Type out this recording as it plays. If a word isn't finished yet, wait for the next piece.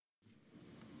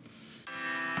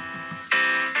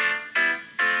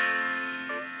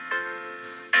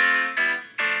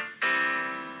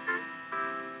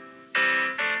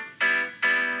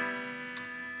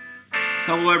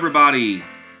Hello everybody,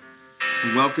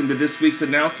 and welcome to this week's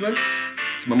announcements.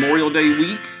 It's Memorial Day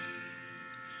week,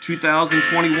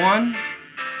 2021.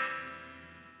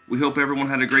 We hope everyone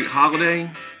had a great holiday.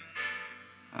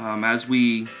 As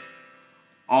we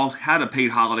all had a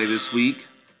paid holiday this week,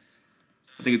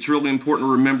 I think it's really important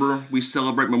to remember we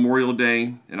celebrate Memorial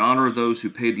Day in honor of those who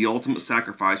paid the ultimate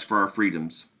sacrifice for our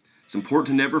freedoms. It's important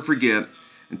to never forget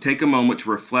and take a moment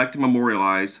to reflect and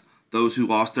memorialize those who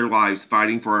lost their lives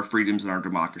fighting for our freedoms and our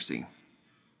democracy.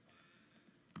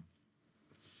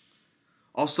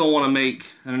 Also want to make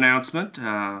an announcement.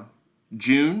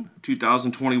 June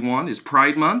 2021 is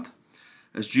Pride Month.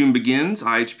 As June begins,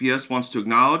 IHPS wants to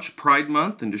acknowledge Pride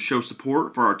Month and to show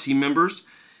support for our team members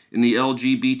in the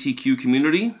LGBTQ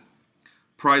community.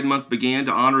 Pride Month began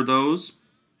to honor the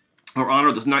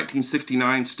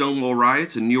 1969 Stonewall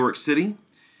riots in New York City.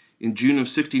 In June of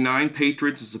 '69,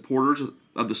 patrons and supporters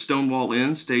of the Stonewall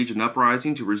Inn staged an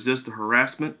uprising to resist the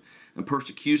harassment and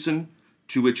persecution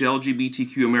to which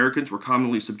LGBTQ Americans were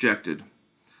commonly subjected.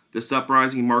 This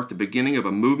uprising marked the beginning of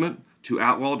a movement to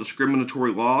outlaw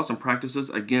discriminatory laws and practices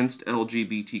against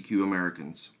LGBTQ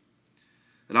Americans.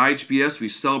 At IHPS, we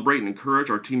celebrate and encourage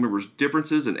our team members'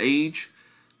 differences in age,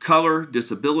 color,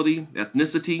 disability,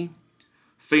 ethnicity,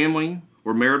 family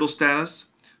or marital status,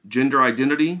 gender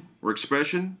identity or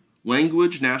expression,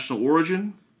 language, national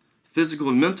origin, physical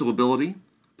and mental ability,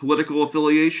 political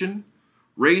affiliation,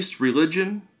 race,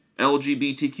 religion,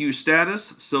 LGBTQ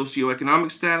status, socioeconomic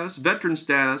status, veteran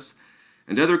status,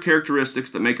 and other characteristics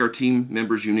that make our team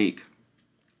members unique.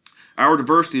 Our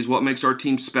diversity is what makes our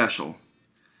team special,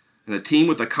 and a team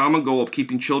with a common goal of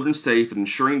keeping children safe and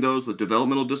ensuring those with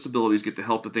developmental disabilities get the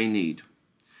help that they need.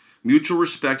 Mutual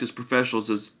respect as professionals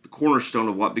is the cornerstone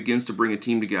of what begins to bring a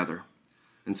team together,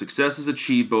 and success is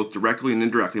achieved both directly and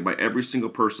indirectly by every single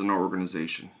person in our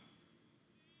organization.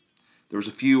 There's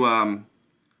a few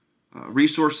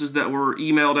resources that were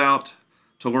emailed out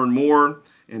to learn more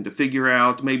and to figure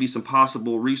out maybe some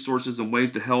possible resources and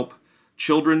ways to help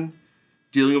children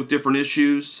dealing with different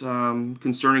issues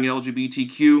concerning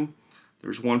LGBTQ.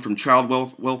 There's one from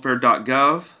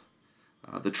childwelfare.gov.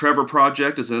 The Trevor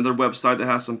Project is another website that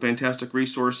has some fantastic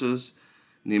resources.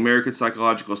 And the American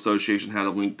Psychological Association had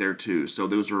a link there too. So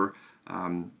those are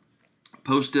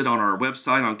posted on our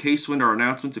website on Casewind, our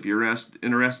announcements, if you're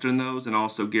interested in those. And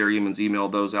also Gary Emmons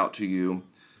emailed those out to you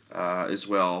as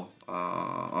well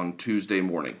on Tuesday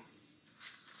morning.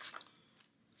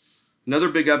 Another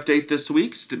big update this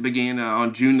week began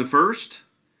on June the 1st.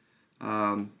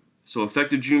 So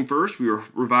effective June 1st, we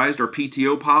revised our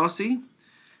PTO policy,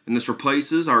 and this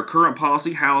replaces our current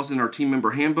policy housed in our team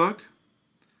member handbook.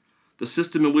 The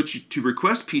system in which to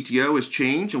request PTO has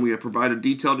changed, and we have provided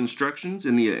detailed instructions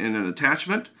in an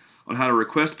attachment on how to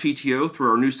request PTO through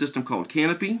our new system called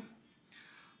Canopy.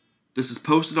 This is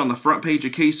posted on the front page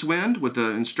of Casewind with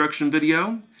an instruction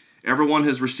video. Everyone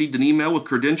has received an email with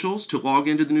credentials to log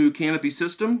into the new Canopy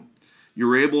system.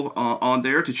 You're able on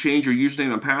there to change your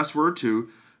username and password to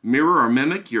mirror or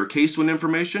mimic your Casewind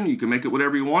information. You can make it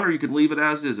whatever you want, or you can leave it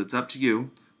as is. It's up to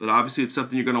you. But obviously it's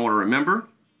something you're going to want to remember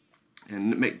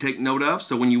and take note of.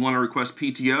 So when you want to request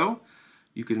PTO,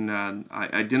 you can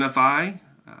identify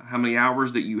how many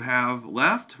hours that you have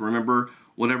left. Remember,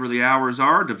 whatever the hours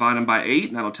are, divide them by 8,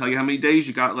 and that'll tell you how many days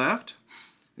you got left.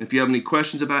 And if you have any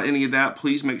questions about any of that,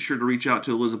 please make sure to reach out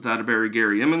to Elizabeth Atterbury,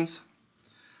 Gary Emmons.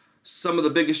 Some of the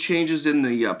biggest changes in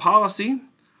the policy,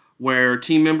 where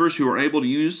team members who are able to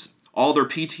use all their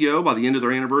PTO by the end of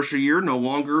their anniversary year no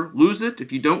longer lose it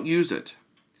if you don't use it.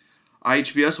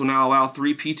 IHPS will now allow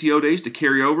 3 PTO days to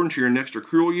carry over into your next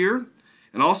accrual year,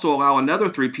 and also allow another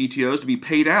 3 PTOs to be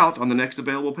paid out on the next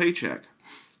available paycheck.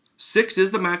 6 is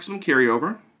the maximum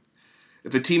carryover.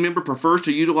 If a team member prefers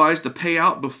to utilize the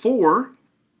payout before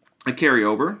a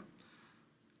carryover,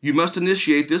 you must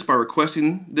initiate this by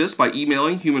requesting this by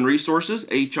emailing Human Resources,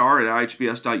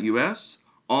 hr@ihps.us,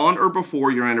 on or before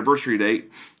your anniversary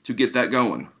date to get that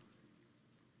going.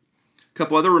 A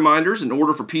couple other reminders. In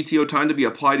order for PTO time to be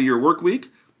applied to your work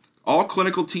week, all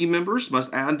clinical team members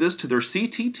must add this to their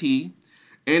CTT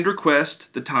and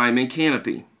request the time in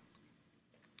Canopy.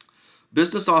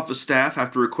 Business office staff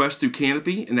have to request through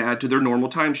Canopy and add to their normal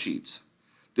timesheets.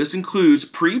 This includes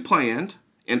pre-planned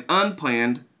and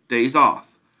unplanned days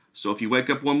off. So if you wake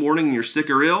up one morning and you're sick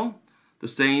or ill, the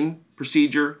same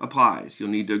procedure applies. You'll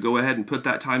need to go ahead and put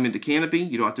that time into Canopy.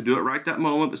 You don't have to do it right that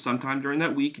moment, but sometime during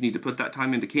that week, you need to put that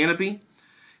time into Canopy.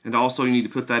 And also you need to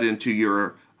put that into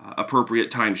your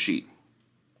appropriate timesheet.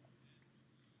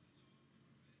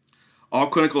 All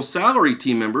clinical salary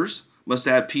team members must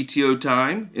add PTO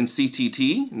time in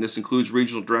CTT, and this includes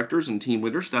regional directors and team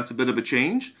leaders. That's a bit of a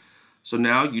change. So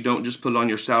now you don't just put it on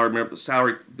your salary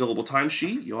billable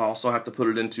timesheet, you'll also have to put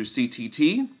it into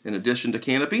CTT in addition to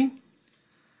Canopy.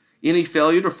 Any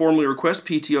failure to formally request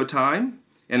PTO time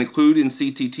and include in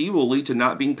CTT will lead to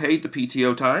not being paid the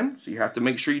PTO time, so you have to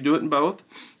make sure you do it in both,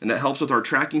 and that helps with our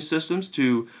tracking systems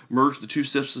to merge the two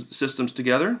systems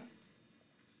together.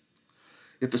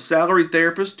 If the salaried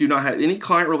therapists do not have any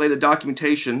client-related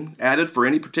documentation added for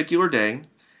any particular day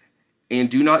and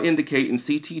do not indicate in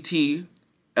CTT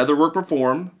other work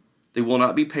performed, they will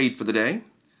not be paid for the day.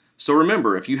 So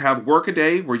remember, if you have work a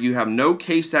day where you have no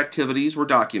case activities were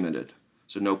documented,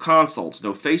 so no consults,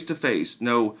 no face-to-face,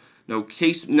 no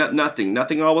case, nothing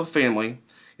at all with family,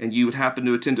 and you would happen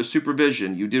to attend a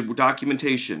supervision, you did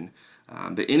documentation,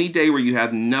 but any day where you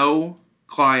have no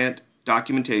client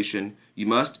documentation, you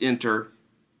must enter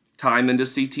time into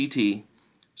CTT,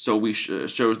 so we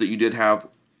shows that you did have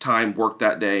time worked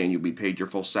that day and you'll be paid your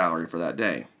full salary for that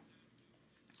day.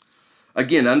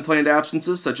 Again, unplanned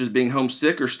absences such as being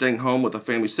homesick or staying home with a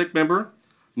family sick member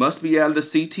must be added to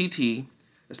CTT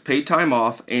as paid time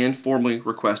off and formally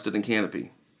requested in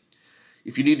Canopy.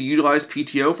 If you need to utilize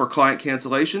PTO for client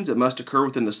cancellations, it must occur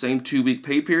within the same 2-week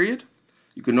pay period.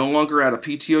 You can no longer add a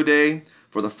PTO day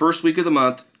for the first week of the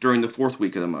month during the 4th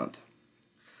week of the month.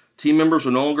 Team members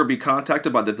will no longer be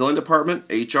contacted by the billing department,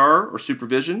 HR, or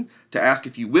supervision to ask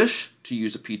if you wish to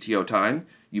use a PTO time.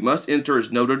 You must enter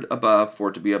as noted above for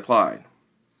it to be applied.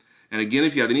 And again,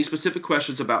 if you have any specific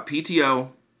questions about PTO,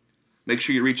 make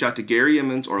sure you reach out to Gary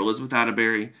Emmons or Elizabeth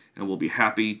Atterbury, and we'll be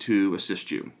happy to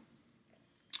assist you.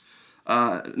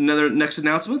 Next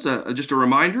announcement, just a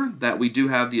reminder that we do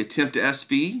have the Attempt to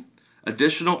SV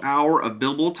additional hour of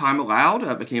billable time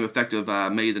allowed. Became effective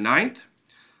May the 9th.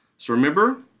 So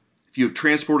remember, if you have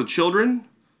transported children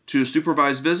to a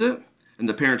supervised visit and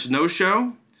the parents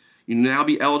no-show, you now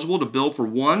be eligible to bill for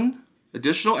 1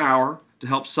 additional hour to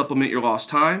help supplement your lost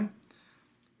time.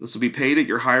 This will be paid at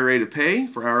your higher rate of pay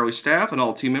for hourly staff, and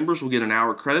all team members will get an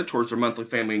hour credit towards their monthly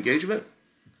family engagement.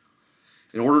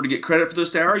 In order to get credit for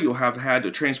this hour, you'll have had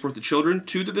to transport the children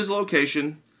to the visit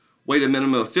location, wait a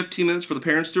minimum of 15 minutes for the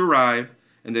parents to arrive,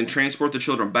 and then transport the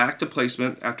children back to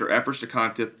placement after efforts to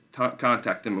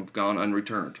contact them have gone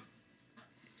unreturned.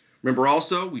 Remember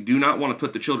also, we do not want to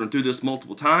put the children through this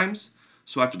multiple times,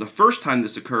 so after the first time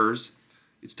this occurs,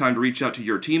 it's time to reach out to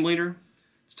your team leader,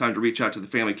 it's time to reach out to the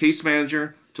family case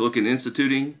manager to look at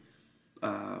instituting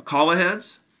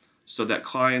call-aheads so that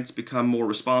clients become more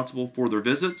responsible for their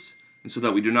visits and so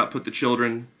that we do not put the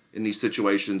children in these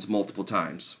situations multiple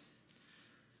times.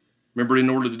 Remember, in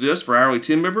order to do this for hourly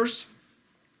team members,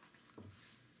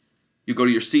 you go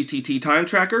to your CTT time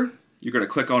tracker, you're going to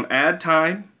click on Add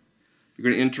Time, you're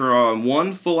going to enter on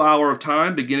 1 full hour of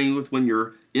time beginning with when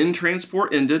your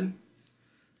in-transport ended.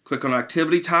 Click on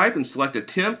Activity Type and select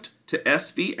Attempt to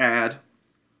SV Add.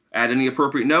 Add any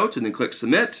appropriate notes and then click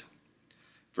Submit.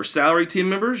 For salary team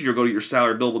members, you'll go to your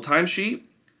salary billable timesheet,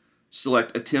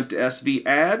 select Attempt to SV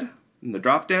Add in the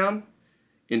drop-down,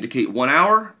 indicate 1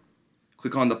 hour,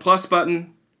 click on the plus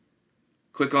button,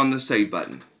 click on the Save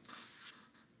button.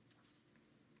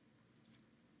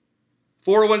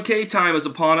 401k time is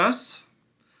upon us.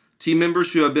 Team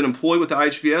members who have been employed with the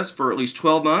IHBS for at least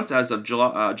 12 months as of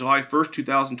July 1st,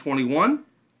 2021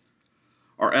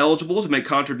 are eligible to make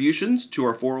contributions to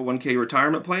our 401k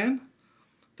retirement plan.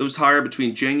 Those hired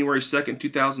between January 2nd,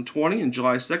 2020 and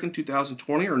July 2nd,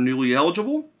 2020 are newly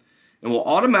eligible and will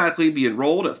automatically be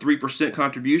enrolled at 3%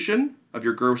 contribution of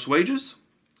your gross wages.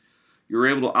 You're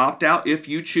able to opt out if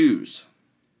you choose.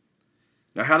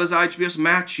 Now, how does IHBS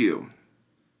match you?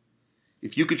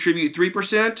 If you contribute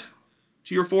 3%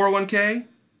 to your 401k,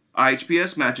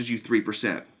 IHBS matches you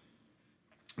 3%.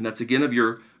 And that's again of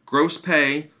your gross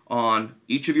pay on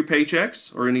each of your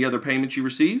paychecks or any other payments you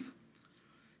receive.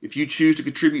 If you choose to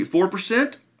contribute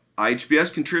 4%,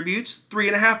 IHBS contributes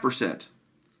 3.5%.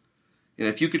 And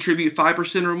if you contribute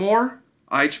 5% or more,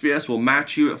 IHBS will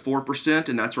match you at 4%,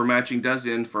 and that's where matching does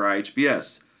end for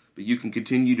IHBS. But you can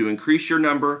continue to increase your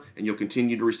number, and you'll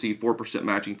continue to receive 4%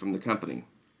 matching from the company.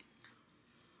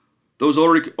 Those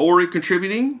already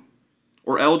contributing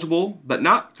or eligible but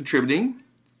not contributing,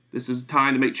 this is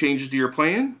time to make changes to your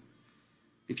plan.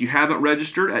 If you haven't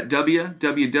registered at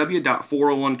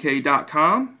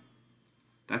www.401k.com,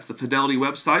 that's the Fidelity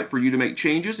website for you to make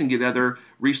changes and get other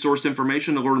resource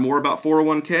information to learn more about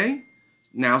 401k.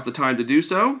 Now's the time to do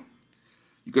so.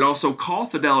 You can also call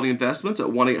Fidelity Investments at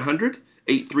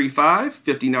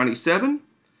 1-800-835-5097.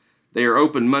 They are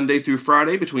open Monday through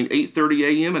Friday between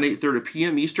 8:30 a.m. and 8:30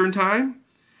 p.m. Eastern Time.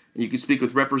 And you can speak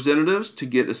with representatives to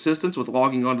get assistance with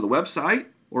logging onto the website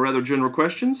or other general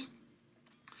questions.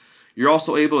 You're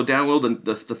also able to download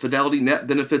the Fidelity Net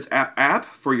Benefits app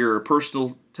for your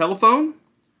personal telephone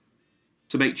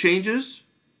to make changes,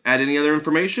 add any other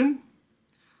information.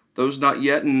 Those not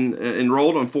yet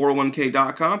enrolled on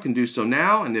 401k.com can do so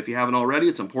now, and if you haven't already,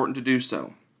 it's important to do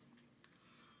so.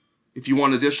 If you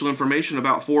want additional information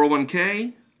about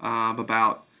 401k,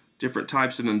 about different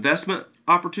types of investment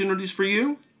opportunities for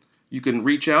you, you can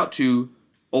reach out to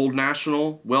Old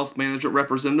National Wealth Management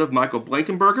Representative Michael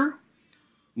Blankenberger.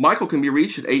 Michael can be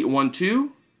reached at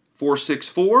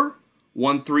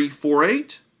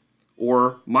 812-464-1348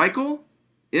 or Michael,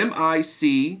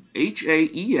 Michael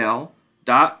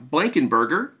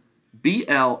 .Blankenberger,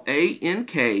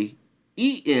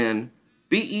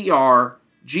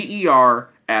 BLANKENBERGER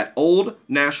at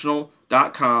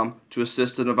oldnational.com to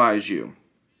assist and advise you.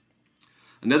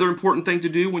 Another important thing to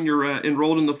do when you're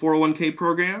enrolled in the 401k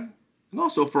program, and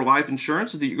also for life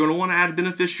insurance, is that you're going to want to add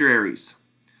beneficiaries.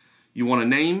 You want to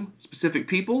name specific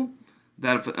people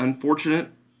that if an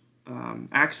unfortunate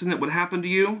accident would happen to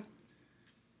you,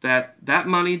 that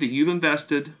money that you've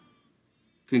invested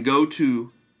can go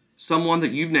to someone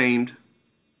that you've named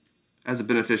as a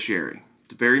beneficiary.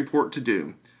 It's very important to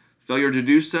do. Failure to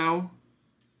do so,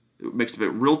 it makes it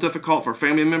real difficult for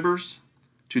family members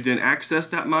to then access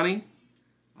that money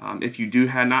if you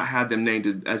not had them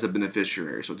named as a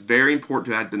beneficiary. So it's very important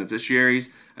to add beneficiaries.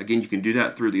 Again, you can do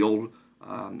that through the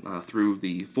through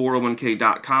the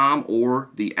 401k.com or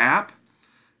the app.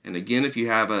 And again, if you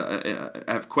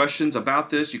have questions about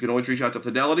this, you can always reach out to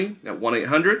Fidelity at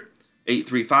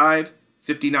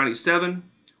 1-800-835-5097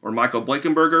 or Michael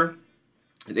Blankenberger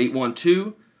at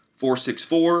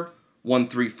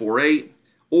 812-464-1348,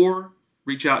 or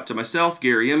reach out to myself,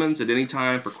 Gary Emmons, at any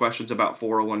time for questions about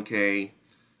 401k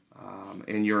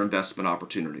and your investment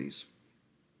opportunities.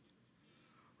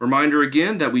 Reminder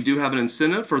again that we do have an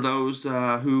incentive for those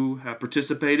who have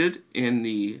participated in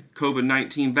the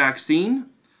COVID-19 vaccine.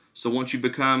 So once you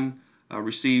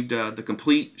received the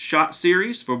complete shot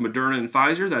series for Moderna and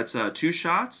Pfizer, that's 2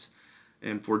 shots.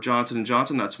 And for Johnson &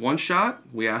 Johnson, that's 1 shot.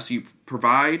 We ask you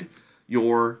provide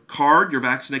your card, your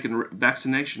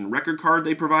vaccination record card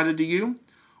they provided to you,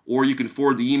 or you can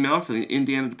forward the email from the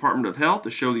Indiana Department of Health to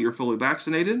show that you're fully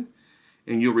vaccinated,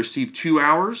 and you'll receive 2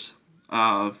 hours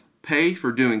of pay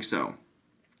for doing so.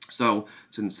 So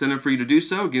it's an incentive for you to do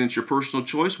so. Again, it's your personal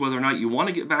choice whether or not you want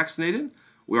to get vaccinated.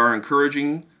 We are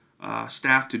encouraging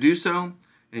staff to do so,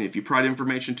 and if you provide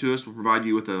information to us, we'll provide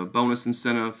you with a bonus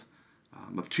incentive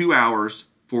of 2 hours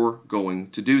for going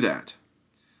to do that.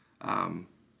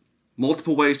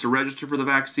 Multiple ways to register for the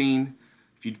vaccine.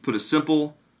 If you put the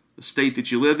state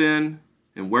that you live in,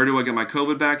 and where do I get my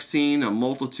COVID vaccine, a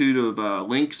multitude of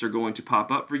links are going to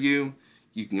pop up for you.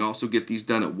 You can also get these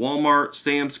done at Walmart,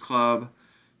 Sam's Club.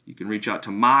 You can reach out to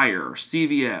Meijer,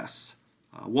 CVS,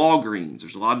 Walgreens.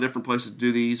 There's a lot of different places to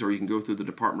do these, or you can go through the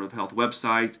Department of Health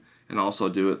website and also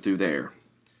do it through there.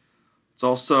 It's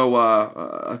also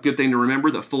a good thing to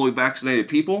remember that fully vaccinated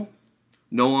people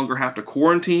no longer have to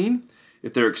quarantine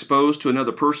if they're exposed to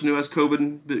another person who has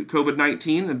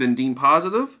COVID-19 and been deemed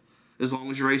positive, as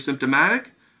long as you're asymptomatic.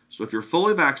 So if you're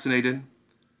fully vaccinated,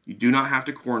 you do not have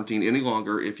to quarantine any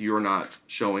longer if you are not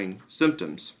showing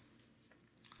symptoms.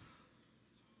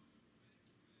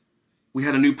 We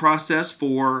had a new process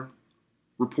for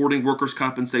reporting workers'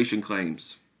 compensation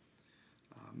claims.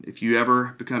 If you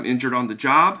ever become injured on the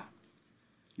job,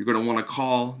 you're going to want to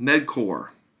call MedCorps.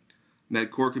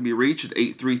 MedCorps can be reached at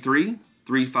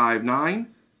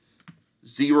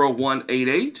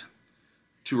 833-359-0188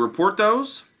 to report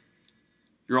those.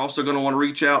 You're also going to want to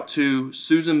reach out to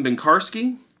Susan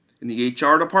Binkarski in the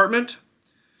HR department,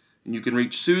 and you can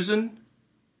reach Susan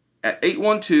at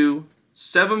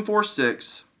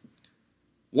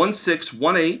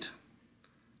 812-746-1618.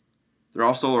 There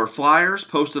also are flyers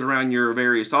posted around your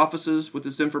various offices with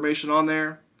this information on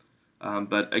there.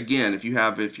 But again, if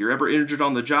you're ever injured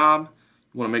on the job,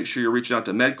 you want to make sure you're reaching out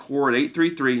to MedCorps at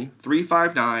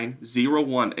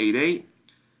 833-359-0188.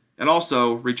 And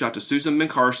also reach out to Susan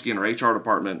Binkarski in our HR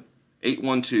department,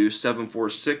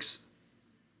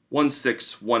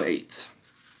 812-746-1618.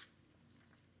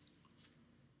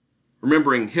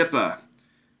 Remembering HIPAA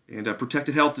and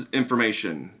protected health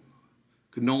information.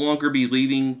 Could no longer be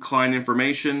leaving client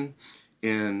information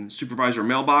in supervisor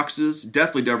mailboxes.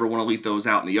 Definitely never want to leave those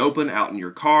out in the open, out in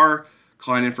your car.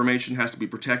 Client information has to be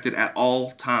protected at all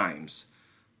times.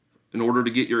 In order to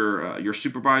get your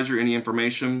supervisor any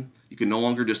information, you can no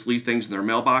longer just leave things in their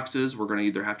mailboxes. We're going to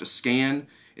either have to scan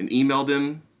and email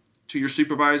them to your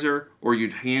supervisor, or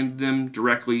you'd hand them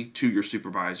directly to your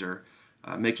supervisor.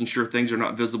 Making sure things are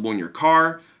not visible in your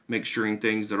car, make sure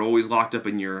things that are always locked up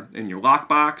in your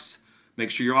lockbox, Make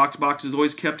sure your lockbox is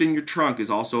always kept in your trunk is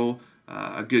also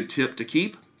a good tip to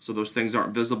keep, so those things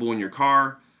aren't visible in your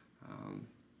car.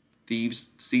 Thieves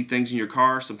see things in your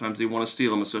car. Sometimes they want to steal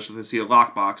them, especially if they see a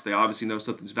lockbox. They obviously know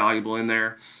something's valuable in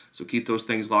there. So keep those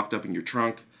things locked up in your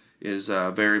trunk is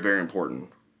very, very important.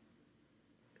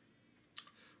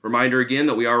 Reminder again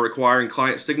that we are requiring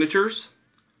client signatures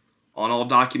on all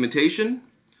documentation.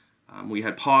 We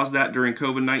had paused that during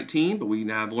COVID-19, but we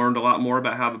have learned a lot more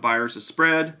about how the virus is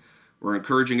spread. We're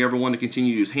encouraging everyone to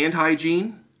continue to use hand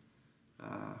hygiene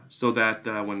so that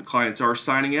when clients are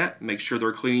signing it, make sure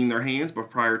they're cleaning their hands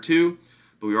prior to.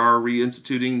 But we are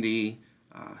reinstituting the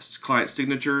client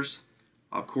signatures.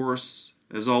 Of course,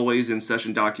 as always,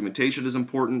 in-session documentation is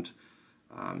important.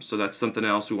 So that's something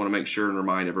else we want to make sure and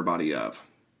remind everybody of.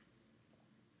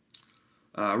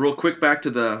 Real quick, back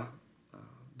to the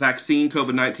vaccine,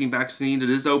 COVID-19 vaccine. It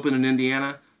is open in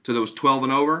Indiana to those 12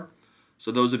 and over.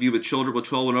 So those of you with children with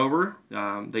 12 and over,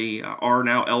 they are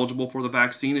now eligible for the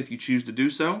vaccine if you choose to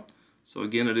do so. So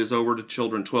again, it is over to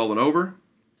children 12 and over.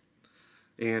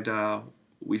 And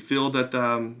we feel that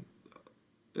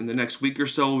in the next week or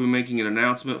so, we'll be making an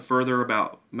announcement further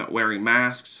about wearing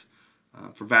masks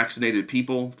for vaccinated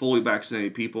people, fully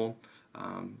vaccinated people.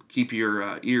 Keep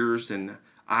your ears and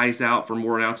eyes out for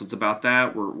more announcements about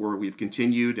that, where we've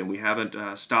continued and we haven't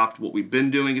stopped what we've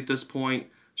been doing at this point.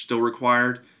 Still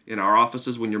required in our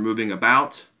offices when you're moving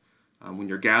about, when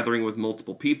you're gathering with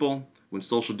multiple people, when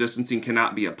social distancing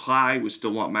cannot be applied, we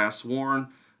still want masks worn.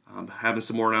 Having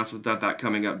some more announcements about that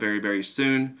coming up very, very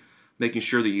soon. Making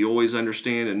sure that you always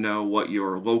understand and know what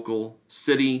your local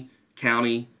city,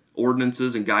 county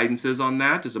ordinances and guidances on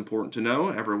that is important to know.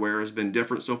 Everywhere has been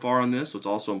different so far on this, so it's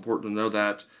also important to know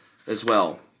that as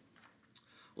well.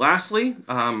 Lastly,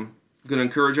 I'm going to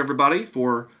encourage everybody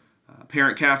for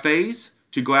parent cafes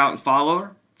to go out and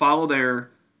follow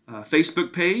their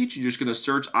Facebook page. You're just going to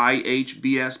search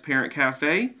IHBS Parent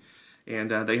Cafe,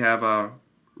 and they have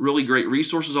really great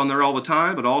resources on there all the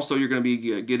time, but also you're going to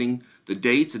be getting the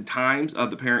dates and times of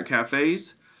the parent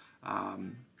cafes.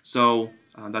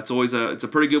 That's always it's a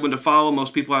pretty good one to follow.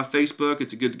 Most people have Facebook.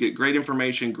 It's good to get great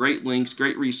information, great links,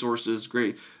 great resources,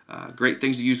 great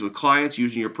things to use with clients,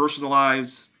 using your personal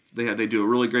lives. They do a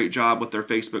really great job with their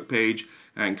Facebook page,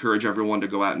 and I encourage everyone to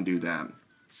go out and do that.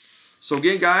 So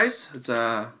again, guys, it's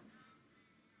a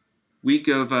week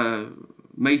of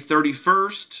May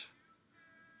 31st,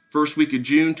 first week of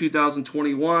June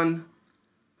 2021.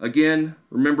 Again,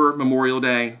 remember Memorial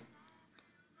Day.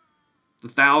 The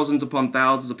thousands upon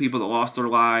thousands of people that lost their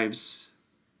lives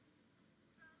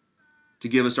to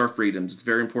give us our freedoms. It's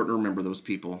very important to remember those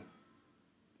people.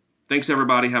 Thanks,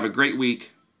 everybody. Have a great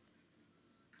week.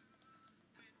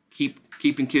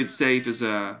 Keeping kids safe is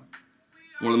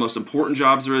one of the most important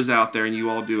jobs there is out there, and you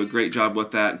all do a great job with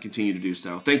that and continue to do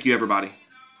so. Thank you, everybody.